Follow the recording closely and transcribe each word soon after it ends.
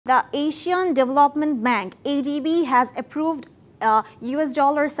The Asian Development Bank (ADB) has approved a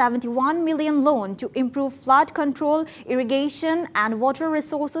 $71 million loan to improve flood control, irrigation and water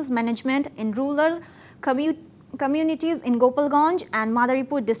resources management in rural communities in Gopalganj and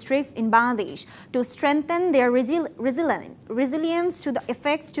Madaripur districts in Bangladesh to strengthen their resilience to the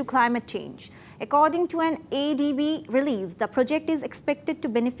effects to climate change. According to an ADB release, the project is expected to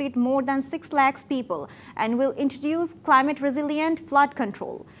benefit more than 6 lakhs people and will introduce climate-resilient flood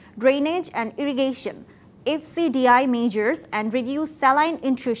control, drainage and irrigation, FCDI measures and reduce saline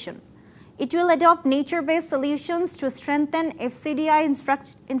intrusion. It will adopt nature-based solutions to strengthen FCDI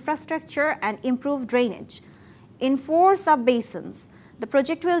infrastructure and improve drainage. In 4 sub-basins, the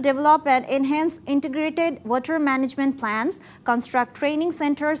project will develop and enhance integrated water management plans, construct training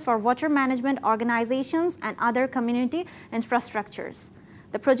centers for water management organizations and other community infrastructures.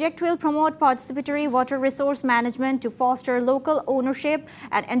 The project will promote participatory water resource management to foster local ownership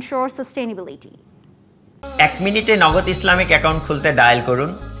and ensure sustainability. 1 মিনিটে নগদ Islamic account খুলতে dial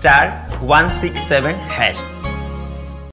করুন *167#।